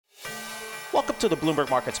Welcome to the Bloomberg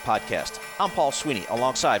Markets Podcast. I'm Paul Sweeney,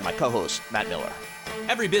 alongside my co-host, Matt Miller.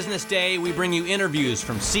 Every business day, we bring you interviews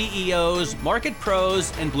from CEOs, market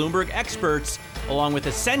pros, and Bloomberg experts, along with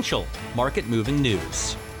essential market-moving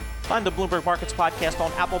news. Find the Bloomberg Markets Podcast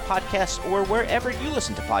on Apple Podcasts or wherever you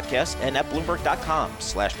listen to podcasts and at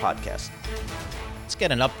Bloomberg.com/podcast. Let's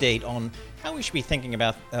get an update on how we should be thinking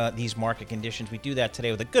about these market conditions. We do that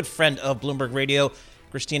today with a good friend of Bloomberg Radio,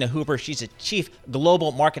 Christina Huber. She's a chief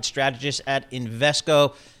global market strategist at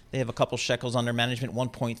Invesco. They have a couple shekels under management,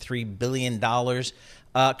 $1.3 billion.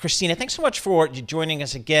 Christina, thanks so much for joining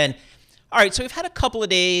us again. All right, so we've had a couple of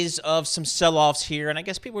days of some sell-offs here, and I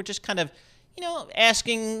guess people are just kind of,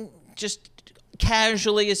 asking just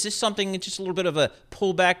casually, is this something, just a little bit of a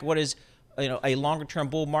pullback? What is, a longer-term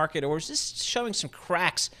bull market, or is this showing some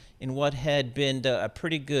cracks in what had been a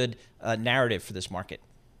pretty good narrative for this market?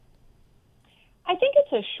 I think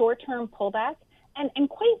it's a short-term pullback, and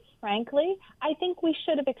quite frankly, I think we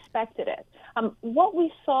should have expected it. What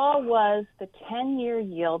we saw was the 10-year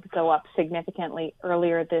yield go up significantly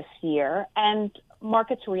earlier this year, and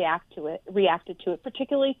markets reacted to it,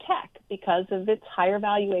 particularly tech, because of its higher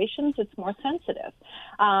valuations. It's more sensitive.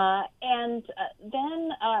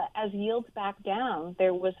 Then as yields back down,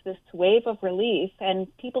 there was this wave of relief, and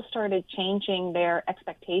people started changing their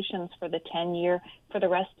expectations for the 10-year for the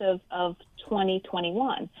rest of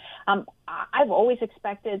 2021. I've always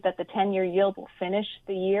expected that the 10-year yield will finish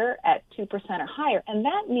the year at 2% or higher, and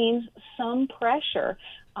that means some pressure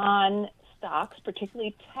on stocks,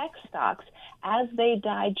 particularly tech stocks, as they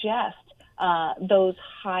digest those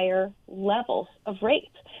higher levels of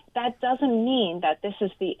rates. That doesn't mean that this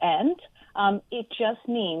is the end. It just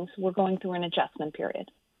means we're going through an adjustment period.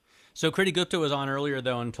 So Kriti Gupta was on earlier,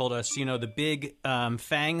 though, and told us, the big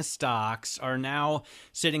FANG stocks are now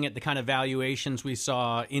sitting at the kind of valuations we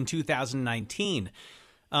saw in 2019.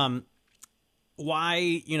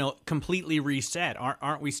 Why, completely reset?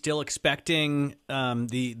 Aren't we still expecting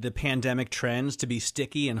the pandemic trends to be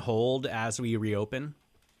sticky and hold as we reopen?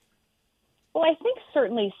 Well, I think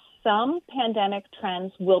certainly some pandemic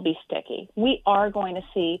trends will be sticky. We are going to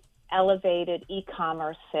see elevated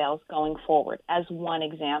e-commerce sales going forward, as one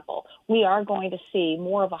example. We are going to see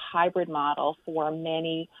more of a hybrid model for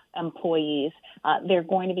many employees. They're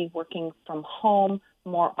going to be working from home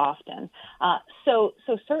more often. So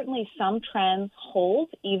certainly some trends hold,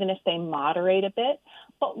 even if they moderate a bit.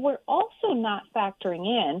 But we're also not factoring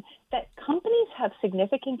in that companies have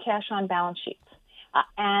significant cash on balance sheets.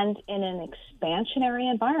 And in an expansionary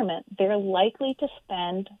environment, they're likely to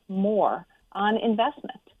spend more on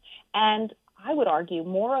investment. And I would argue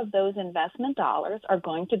more of those investment dollars are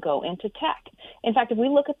going to go into tech. In fact, if we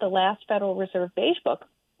look at the last Federal Reserve Beige Book,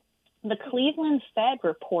 the Cleveland Fed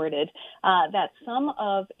reported that some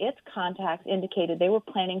of its contacts indicated they were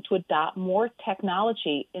planning to adopt more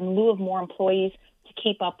technology in lieu of more employees to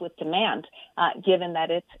keep up with demand, given that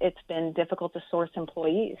it's been difficult to source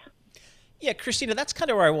employees. Yeah, Christina, that's kind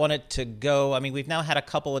of where I wanted to go. I mean, we've now had a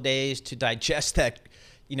couple of days to digest that,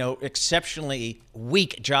 exceptionally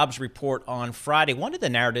weak jobs report on Friday. One of the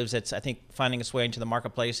narratives that's, I think, finding its way into the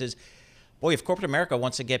marketplace is, boy, if corporate America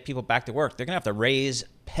wants to get people back to work, they're going to have to raise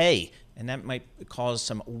pay, and that might cause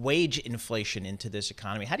some wage inflation into this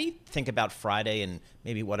economy. How do you think about Friday and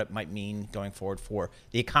maybe what it might mean going forward for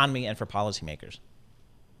the economy and for policymakers?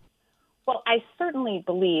 Well, I certainly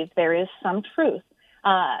believe there is some truth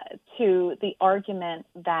to the argument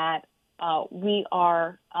that we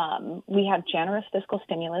have generous fiscal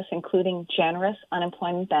stimulus, including generous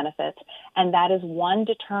unemployment benefits, and that is one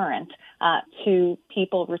deterrent to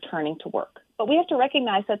people returning to work. But we have to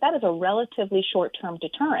recognize that that is a relatively short-term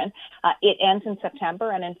deterrent. It ends in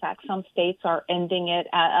September, and in fact, some states are ending it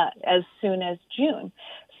as soon as June.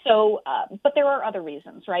 So, but there are other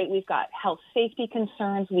reasons, right? We've got health safety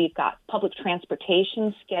concerns. We've got public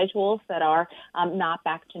transportation schedules that are not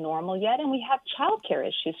back to normal yet. And we have childcare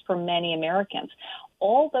issues for many Americans.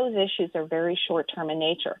 All those issues are very short-term in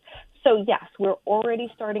nature. So, yes, we're already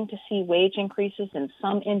starting to see wage increases in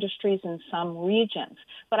some industries in some regions.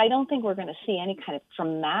 But I don't think we're going to see any kind of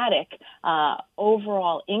dramatic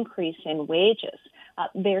overall increase in wages.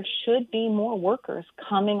 There should be more workers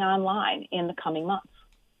coming online in the coming months.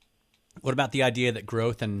 What about the idea that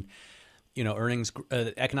growth and, earnings,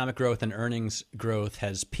 economic growth and earnings growth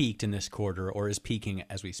has peaked in this quarter or is peaking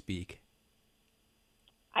as we speak?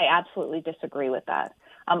 I absolutely disagree with that.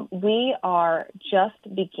 We are just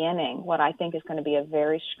beginning what I think is going to be a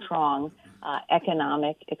very strong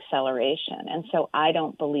economic acceleration. And so I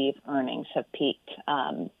don't believe earnings have peaked.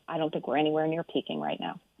 I don't think we're anywhere near peaking right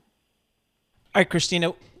now. All right,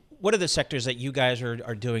 Christina, what are the sectors that you guys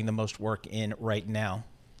are doing the most work in right now?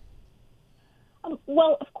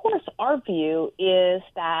 Well, of course, our view is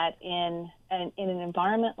that in an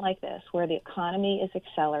environment like this, where the economy is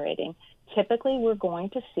accelerating, typically we're going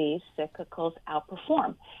to see cyclicals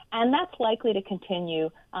outperform. And that's likely to continue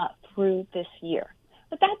through this year.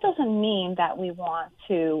 But that doesn't mean that we want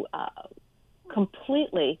to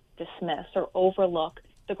completely dismiss or overlook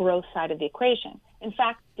the growth side of the equation. In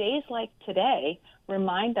fact, days like today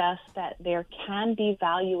remind us that there can be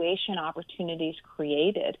valuation opportunities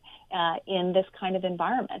created in this kind of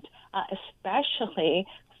environment, especially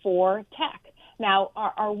for tech. Now,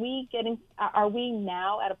 are we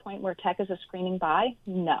now at a point where tech is a screening buy?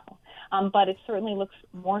 No. But it certainly looks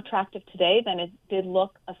more attractive today than it did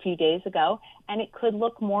look a few days ago, and it could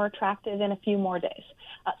look more attractive in a few more days.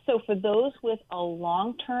 So for those with a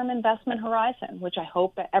long-term investment horizon, which I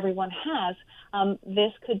hope that everyone has,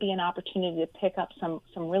 this could be an opportunity to pick up some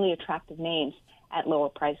really attractive names at lower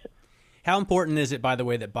prices. How important is it, by the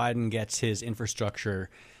way, that Biden gets his infrastructure,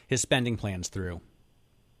 his spending plans through?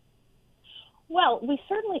 Well, we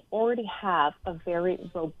certainly already have a very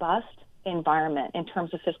robust environment in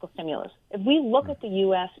terms of fiscal stimulus. If we look at the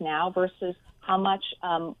U.S. now versus how much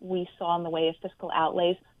we saw in the way of fiscal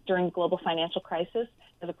outlays during the global financial crisis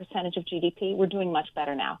as a percentage of GDP, we're doing much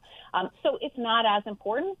better now. So it's not as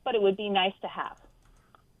important, but it would be nice to have.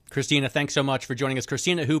 Christina, thanks so much for joining us.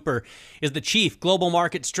 Christina Hooper is the chief global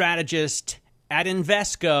market strategist at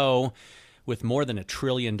Invesco with more than $1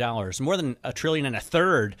 trillion, more than $1.3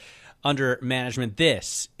 trillion under management.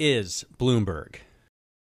 This is Bloomberg.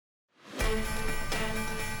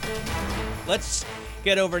 Let's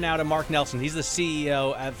get over now to Mark Nelson. He's the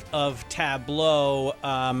CEO of Tableau,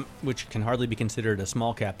 which can hardly be considered a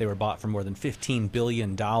small cap. They were bought for more than $15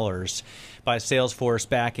 billion by Salesforce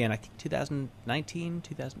back in, I think, 2019,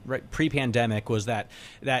 right, pre-pandemic was that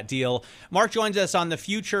deal. Mark joins us on the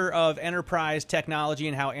future of enterprise technology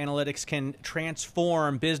and how analytics can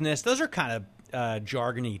transform business. Those are kind of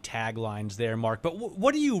jargony taglines there, Mark. But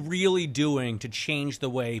what are you really doing to change the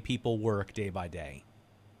way people work day by day?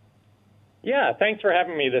 Yeah, thanks for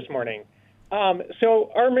having me this morning. So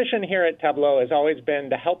our mission here at Tableau has always been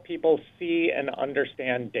to help people see and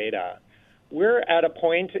understand data. We're at a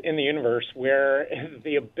point in the universe where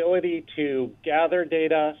the ability to gather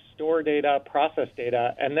data, store data, process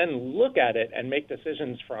data, and then look at it and make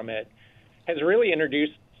decisions from it has really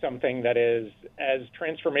introduced something that is as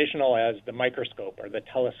transformational as the microscope or the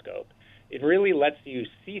telescope. It really lets you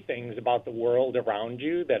see things about the world around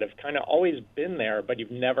you that have kind of always been there, but you've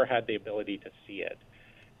never had the ability to see it.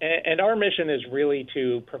 And our mission is really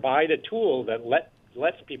to provide a tool that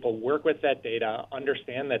lets people work with that data,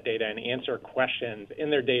 understand that data, and answer questions in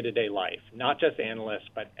their day-to-day life, not just analysts,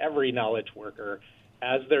 but every knowledge worker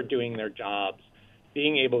as they're doing their jobs,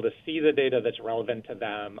 being able to see the data that's relevant to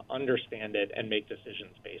them, understand it, and make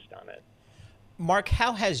decisions based on it. Mark,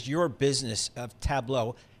 how has your business of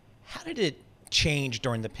Tableau, how did it change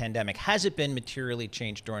during the pandemic? Has it been materially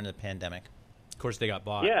changed during the pandemic? Of course, they got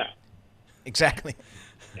bought. Yeah. Exactly.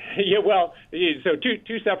 Yeah, well, so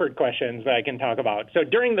two separate questions that I can talk about. So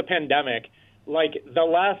during the pandemic, like the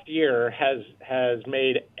last year has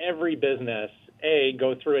made every business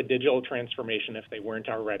go through a digital transformation if they weren't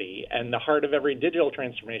already. And the heart of every digital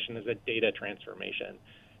transformation is a data transformation.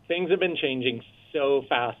 Things have been changing so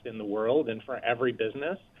fast in the world, and for every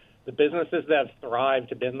business, the businesses that have thrived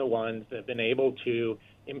have been the ones that have been able to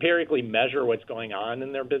empirically measure what's going on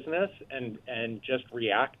in their business and just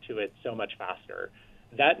react to it so much faster.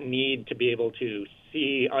 That need to be able to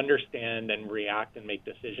see, understand, and react and make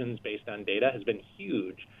decisions based on data has been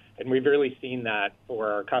huge. And we've really seen that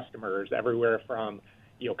for our customers everywhere from,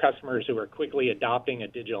 customers who are quickly adopting a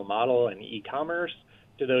digital model and e-commerce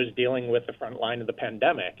to those dealing with the front line of the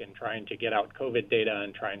pandemic and trying to get out COVID data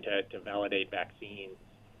and trying to validate vaccines.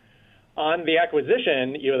 On the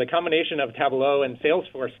acquisition, the combination of Tableau and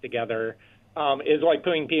Salesforce together is like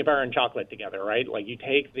putting peanut butter and chocolate together, right? Like you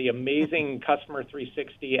take the amazing Customer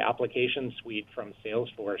 360 application suite from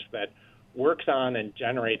Salesforce that works on and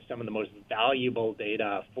generates some of the most valuable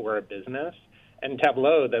data for a business, and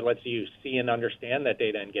Tableau that lets you see and understand that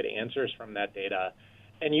data and get answers from that data.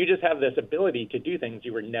 And you just have this ability to do things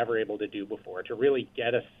you were never able to do before, to really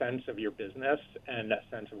get a sense of your business and a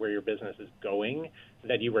sense of where your business is going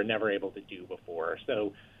that you were never able to do before.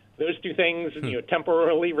 So those two things,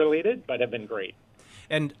 temporarily related, but have been great.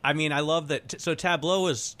 And I mean, I love that. So Tableau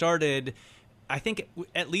was started, I think,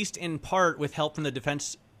 at least in part with help from the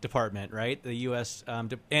Defense Department, right? The U.S.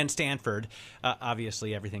 And Stanford.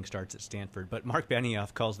 Obviously, everything starts at Stanford. But Mark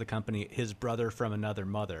Benioff calls the company his brother from another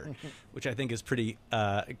mother, which I think is pretty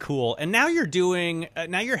cool. And now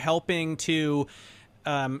you're helping to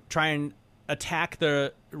try and attack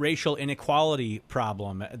the racial inequality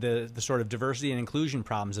problem, the sort of diversity and inclusion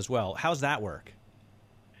problems as well. How's that work?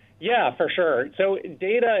 Yeah, for sure. So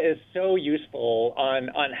data is so useful on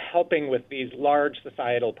helping with these large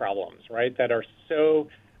societal problems, right, that are so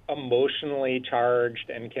emotionally charged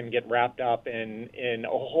and can get wrapped up in a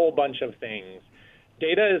whole bunch of things.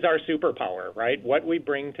 Data is our superpower, right? What we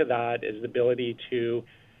bring to that is the ability to,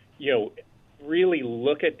 really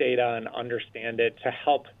look at data and understand it to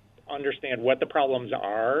help understand what the problems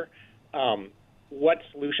are, what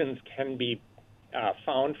solutions can be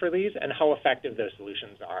found for these, and how effective those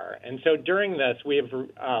solutions are. And so during this, we have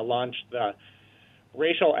launched the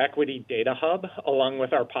Racial Equity Data Hub, along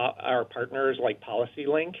with our partners like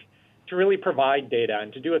PolicyLink, to really provide data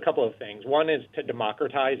and to do a couple of things. One is to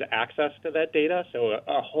democratize access to that data, so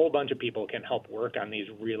a whole bunch of people can help work on these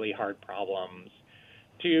really hard problems.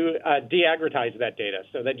 To de-aggregate that data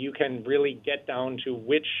so that you can really get down to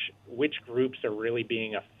which groups are really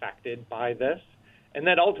being affected by this, and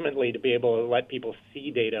then ultimately to be able to let people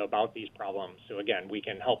see data about these problems. So again, we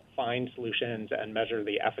can help find solutions and measure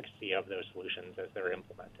the efficacy of those solutions as they're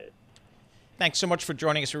implemented. Thanks so much for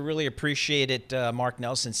joining us. We really appreciate it, Mark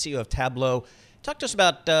Nelson, CEO of Tableau. Talk to us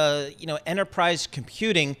about enterprise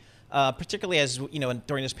computing, particularly as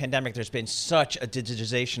during this pandemic, there's been such a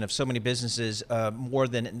digitization of so many businesses, more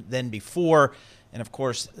than before. And of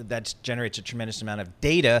course, that generates a tremendous amount of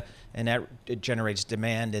data, and that it generates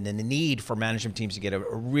demand and a need for management teams to get a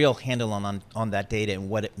real handle on that data and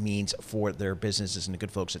what it means for their businesses. And the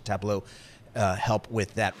good folks at Tableau help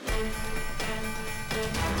with that.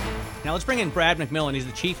 Now let's bring in Brad McMillan. He's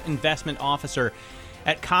the Chief Investment Officer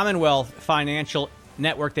at Commonwealth Financial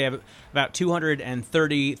Network. They have about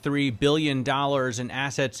 $233 billion in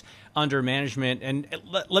assets under management. And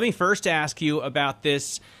let me first ask you about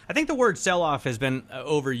this. I think the word sell-off has been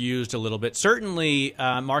overused a little bit. Certainly,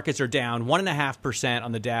 markets are down 1.5%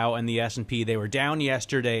 on the Dow and the S&P. They were down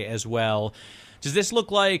yesterday as well. Does this look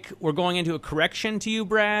like we're going into a correction to you,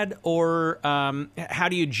 Brad? Or how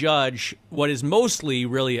do you judge what is mostly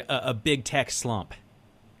really a big tech slump?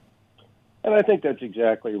 And I think that's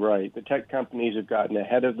exactly right. The tech companies have gotten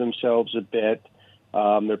ahead of themselves a bit.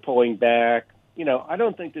 They're pulling back. I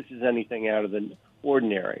don't think this is anything out of the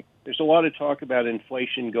ordinary. There's a lot of talk about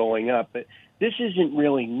inflation going up, but this isn't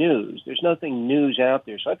really news. There's nothing news out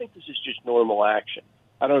there. So I think this is just normal action.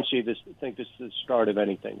 I don't think this is the start of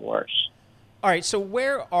anything worse. All right, so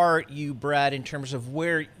where are you, Brad, in terms of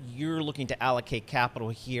where you're looking to allocate capital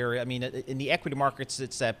here? I mean, in the equity markets,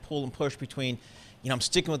 it's that pull and push between, I'm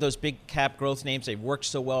sticking with those big cap growth names. They've worked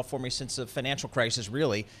so well for me since the financial crisis,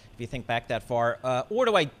 really, if you think back that far. Or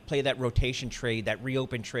do I play that rotation trade, that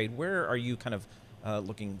reopen trade? Where are you kind of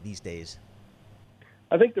looking these days?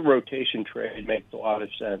 I think the rotation trade makes a lot of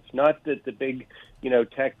sense. Not that the big,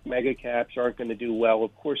 tech mega caps aren't going to do well.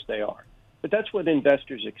 Of course they are. But that's what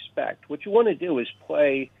investors expect. What you want to do is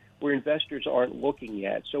play where investors aren't looking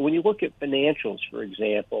yet. So when you look at financials, for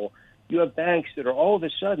example, you have banks that are all of a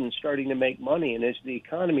sudden starting to make money, and as the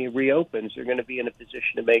economy reopens, they're going to be in a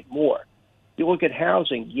position to make more. You look at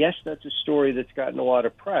housing, yes, that's a story that's gotten a lot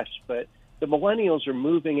of press, but the millennials are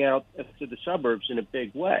moving out to the suburbs in a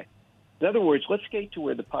big way. In other words, let's skate to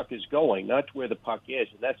where the puck is going, not to where the puck is,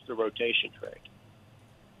 and that's the rotation trade.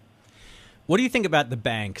 What do you think about the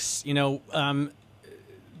banks? They're on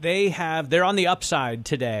the upside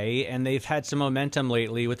today, and they've had some momentum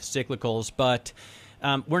lately with the cyclicals, but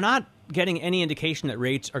we're not getting any indication that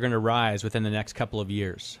rates are going to rise within the next couple of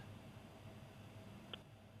years.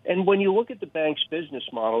 And when you look at the bank's business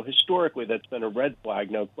model, historically that's been a red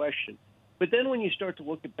flag, no question. But then when you start to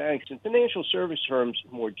look at banks and financial service firms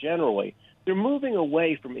more generally, they're moving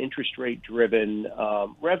away from interest rate-driven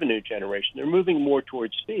revenue generation. They're moving more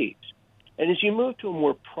towards fees. And as you move to a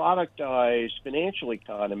more productized financial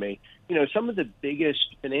economy, some of the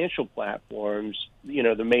biggest financial platforms,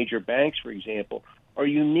 the major banks, for example, are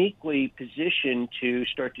uniquely positioned to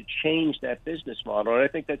start to change that business model. And I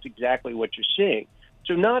think that's exactly what you're seeing.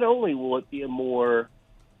 So not only will it be a more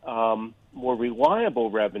reliable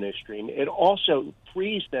revenue stream, it also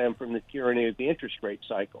frees them from the tyranny of the interest rate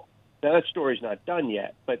cycle. Now, that story's not done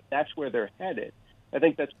yet, but that's where they're headed. I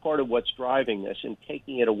think that's part of what's driving this and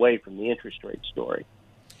taking it away from the interest rate story.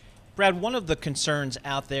 Brad, one of the concerns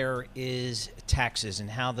out there is taxes and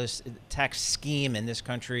how this tax scheme in this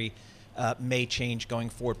country may change going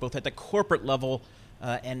forward, both at the corporate level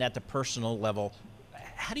and at the personal level.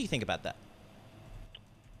 How do you think about that?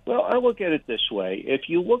 Well, I look at it this way. If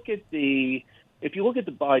you look at the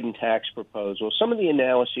Biden tax proposal, some of the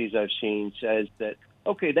analyses I've seen says that,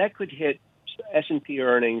 okay, that could hit S&P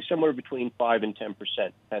earnings somewhere between 5 and 10%,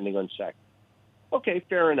 depending on sector. Okay,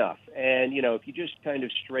 fair enough. And, if you just kind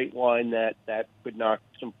of straight line that could knock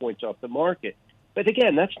some points off the market. But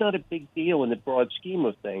again, that's not a big deal in the broad scheme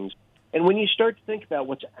of things. And when you start to think about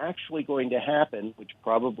what's actually going to happen, which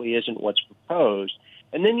probably isn't what's proposed,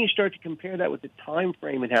 and then you start to compare that with the time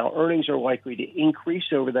frame and how earnings are likely to increase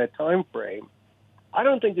over that time frame, I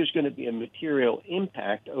don't think there's going to be a material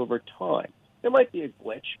impact over time. There might be a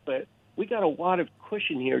glitch, but we got a lot of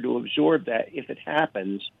cushion here to absorb that if it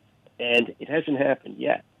happens, and it hasn't happened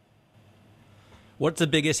yet. What's the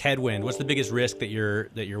biggest headwind? What's the biggest risk that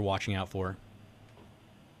you're watching out for?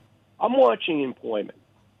 I'm watching employment.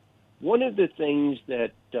 One of the things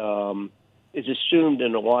that is assumed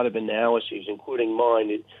in a lot of analyses, including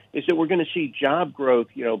mine, is that we're going to see job growth,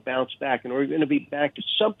 bounce back, and we're going to be back to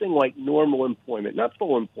something like normal employment, not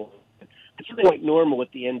full employment, but something like normal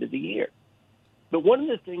at the end of the year. But one of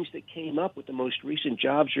the things that came up with the most recent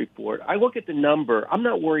jobs report, I look at the number. I'm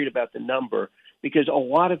not worried about the number because a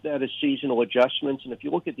lot of that is seasonal adjustments. And if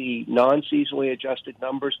you look at the non-seasonally adjusted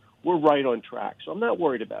numbers, we're right on track. So I'm not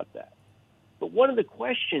worried about that. But one of the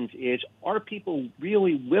questions is, are people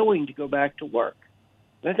really willing to go back to work?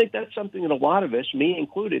 And I think that's something that a lot of us, me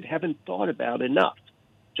included, haven't thought about enough.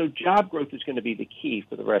 So job growth is going to be the key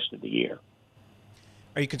for the rest of the year.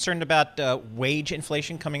 Are you concerned about wage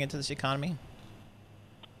inflation coming into this economy?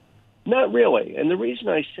 Not really. And the reason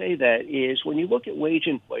I say that is when you look at wage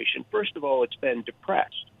inflation, first of all, it's been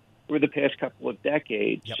depressed over the past couple of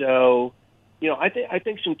decades. Yep. So, I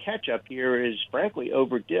think some catch-up here is, frankly,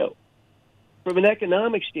 overdue. From an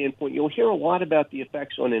economic standpoint, you'll hear a lot about the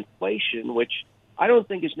effects on inflation, which I don't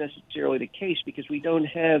think is necessarily the case because we don't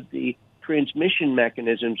have the transmission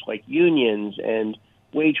mechanisms like unions and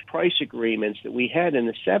wage price agreements that we had in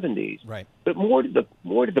the 70s. Right. But more to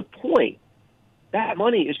the point, that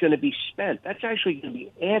money is going to be spent. That's actually going to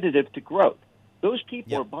be additive to growth. Those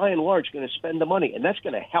people are, by and large, going to spend the money, and that's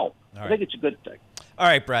going to help. I think it's a good thing. All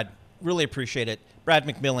right, Brad. Really appreciate it. Brad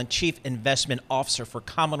McMillan, Chief Investment Officer for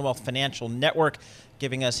Commonwealth Financial Network,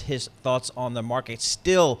 giving us his thoughts on the market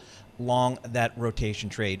still long that rotation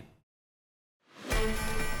trade.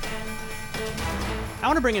 I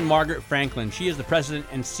want to bring in Margaret Franklin. She is the president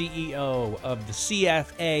and CEO of the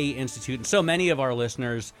CFA Institute. And so many of our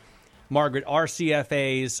listeners, Margaret, are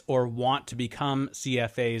CFAs or want to become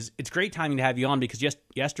CFAs. It's great timing to have you on because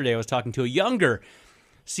yesterday I was talking to a younger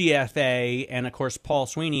CFA, and of course Paul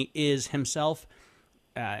Sweeney is himself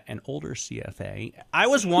an older CFA. I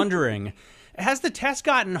was wondering, has the test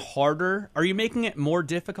gotten harder? Are you making it more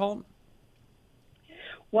difficult?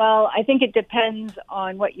 Well, I think it depends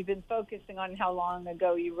on what you've been focusing on and how long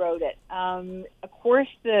ago you wrote it. Of course,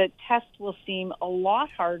 the test will seem a lot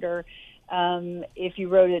harder if you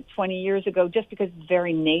wrote it 20 years ago, just because of the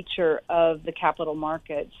very nature of the capital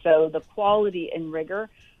market. So the quality and rigor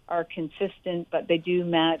are consistent, but they do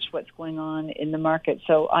match what's going on in the market.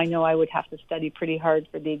 So I know I would have to study pretty hard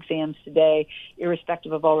for the exams today,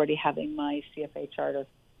 irrespective of already having my CFA charter.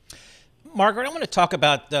 Margaret, I want to talk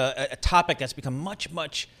about a topic that's become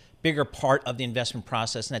much bigger part of the investment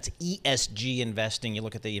process, and that's ESG investing. You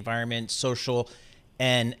look at the environment, social,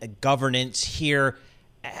 and governance here.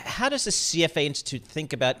 How does the CFA Institute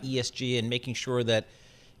think about ESG and making sure that,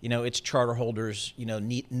 its charter holders,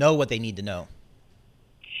 know what they need to know?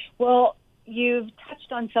 Well, you've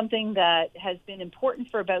touched on something that has been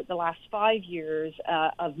important for about the last 5 years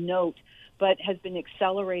of note, but has been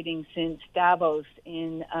accelerating since Davos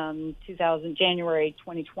in January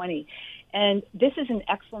 2020. And this is an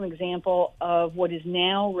excellent example of what is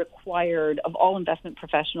now required of all investment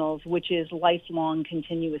professionals, which is lifelong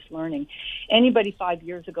continuous learning. Anybody 5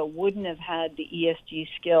 years ago wouldn't have had the ESG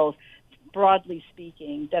skills, broadly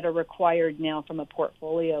speaking, that are required now from a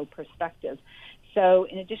portfolio perspective. So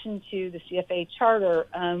in addition to the CFA charter,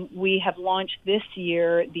 we have launched this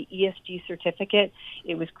year the ESG certificate.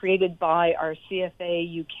 It was created by our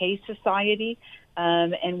CFA UK Society,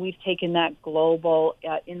 and we've taken that global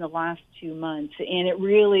in the last 2 months. And it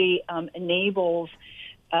really enables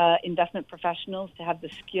investment professionals to have the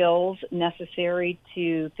skills necessary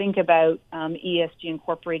to think about ESG,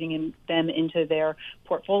 incorporating them into their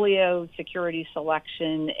portfolio, security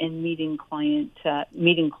selection, and meeting client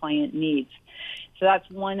needs. So that's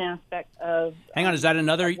one aspect of. Hang on, is that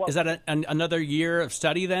another year of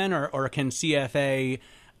study then, or can CFA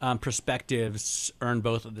perspectives earn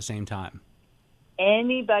both at the same time?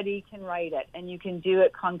 Anybody can write it, and you can do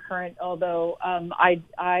it concurrent, although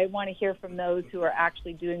I want to hear from those who are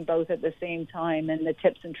actually doing both at the same time and the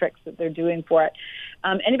tips and tricks that they're doing for it.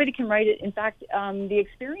 Anybody can write it. In fact, the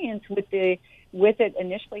experience with it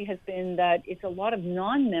initially has been that it's a lot of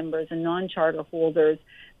non-members and non-charter holders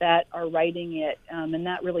that are writing it, and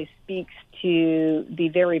that really speaks to the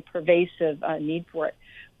very pervasive need for it.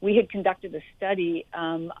 We had conducted a study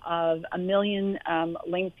of 1 million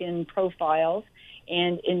LinkedIn profiles,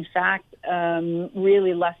 and in fact,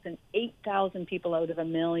 really less than 8,000 people out of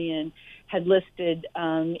 1 million had listed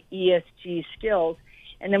ESG skills.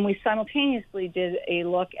 And then we simultaneously did a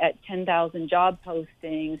look at 10,000 job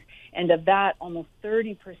postings, and of that, almost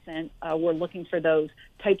 30% were looking for those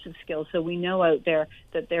types of skills. So we know out there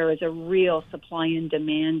that there is a real supply and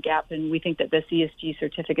demand gap, and we think that this ESG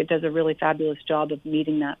certificate does a really fabulous job of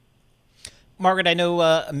meeting that. Margaret, I know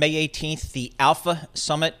May 18th, the Alpha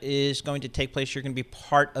Summit is going to take place. You're going to be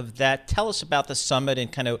part of that. Tell us about the summit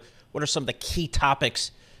and kind of what are some of the key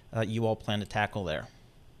topics you all plan to tackle there.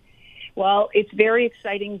 Well, it's very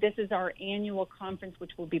exciting. This is our annual conference,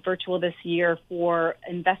 which will be virtual this year for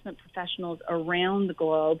investment professionals around the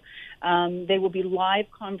globe. They will be live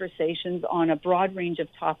conversations on a broad range of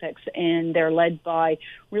topics, and they're led by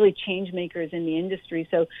really change makers in the industry.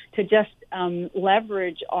 So to just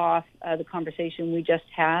leverage off the conversation we just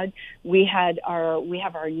had, we have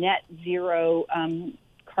our net zero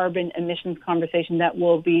carbon emissions conversation that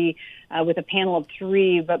will be with a panel of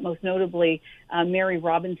 3, but most notably Mary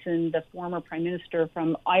Robinson, the former Prime Minister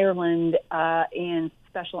from Ireland, and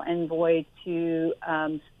Special Envoy to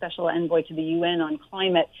the UN on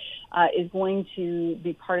climate, is going to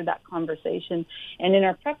be part of that conversation. And in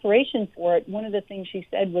our preparation for it, one of the things she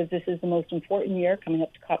said was this is the most important year coming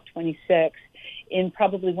up to COP26 in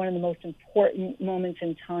probably one of the most important moments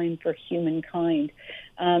in time for humankind.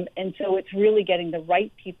 And so it's really getting the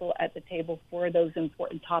right people at the table for those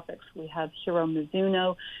important topics. We have Hiro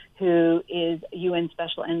Mizuno, who is UN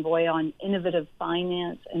Special Envoy on Innovative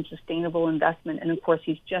Finance and Sustainable Investment. And of course,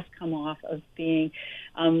 he's just come off of being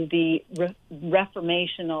the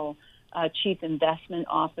reformational Chief Investment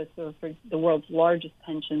Officer for the world's largest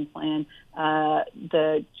pension plan,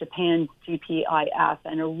 the Japan GPIF,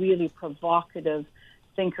 and a really provocative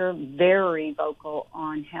thinker, very vocal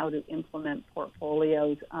on how to implement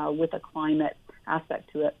portfolios with a climate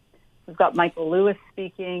aspect to it. We've got Michael Lewis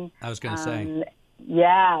speaking. I was going to say.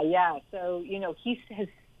 Yeah. So, he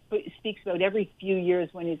speaks about every few years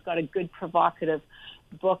when he's got a good provocative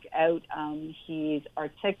book out. He's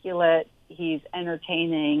articulate, he's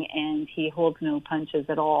entertaining, and he holds no punches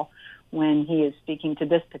at all when he is speaking to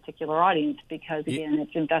this particular audience because, again,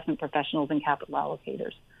 it's investment professionals and capital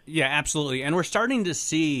allocators. Yeah, absolutely. And we're starting to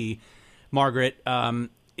see, Margaret,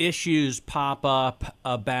 issues pop up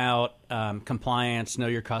about compliance, know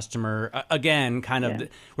your customer. Again,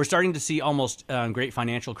 we're starting to see almost great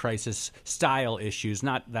financial crisis style issues,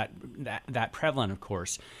 not that prevalent, of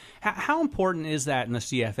course. How important is that in the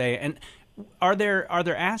CFA? And are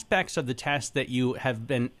there aspects of the test that you have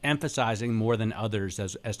been emphasizing more than others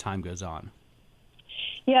as time goes on?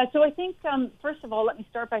 Yeah, so I think, first of all, let me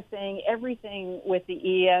start by saying everything with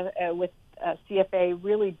the CFA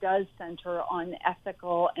really does center on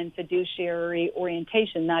ethical and fiduciary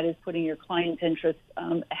orientation. That is putting your client's interests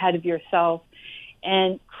ahead of yourself,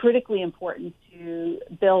 and critically important to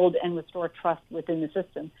build and restore trust within the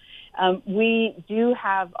system. We do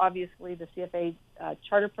have, obviously, the CFA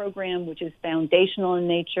charter program, which is foundational in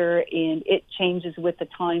nature, and it changes with the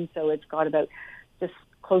time, so it's got about just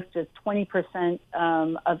close to 20%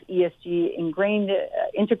 of ESG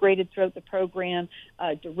integrated throughout the program,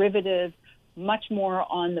 derivatives, much more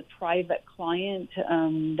on the private client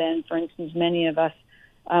than, for instance, many of us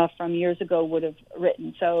from years ago would have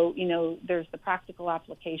written. So, there's the practical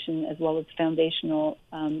application as well as foundational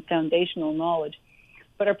knowledge.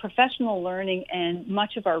 But our professional learning and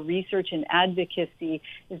much of our research and advocacy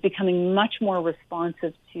is becoming much more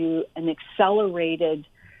responsive to an accelerated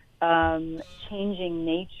changing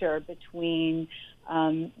nature between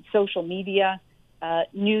social media,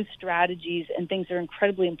 new strategies, and things that are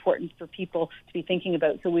incredibly important for people to be thinking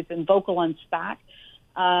about. So we've been vocal on SPAC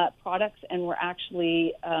products, and we're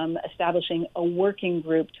actually establishing a working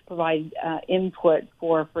group to provide input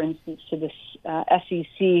for instance, to the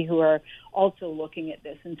SEC, who are also looking at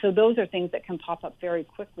this. And so those are things that can pop up very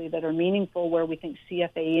quickly that are meaningful, where we think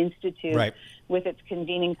CFA Institute, right, with its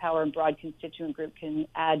convening power and broad constituent group, can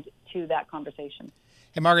add to that conversation.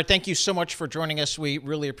 Hey, Margaret, thank you so much for joining us. We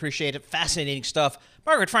really appreciate it. Fascinating stuff.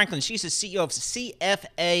 Margaret Franklin, she's the CEO of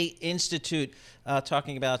CFA Institute,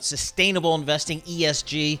 talking about sustainable investing,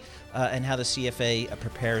 ESG, and how the CFA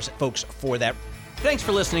prepares folks for that. Thanks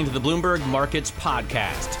for listening to the Bloomberg Markets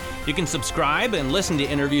Podcast. You can subscribe and listen to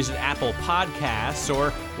interviews at Apple Podcasts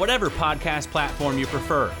or whatever podcast platform you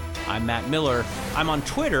prefer. I'm Matt Miller. I'm on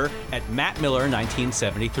Twitter at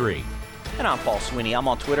MattMiller1973. And I'm Paul Sweeney. I'm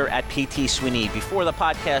on Twitter at PT Sweeney. Before the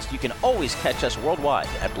podcast, you can always catch us worldwide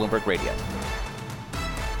at Bloomberg Radio.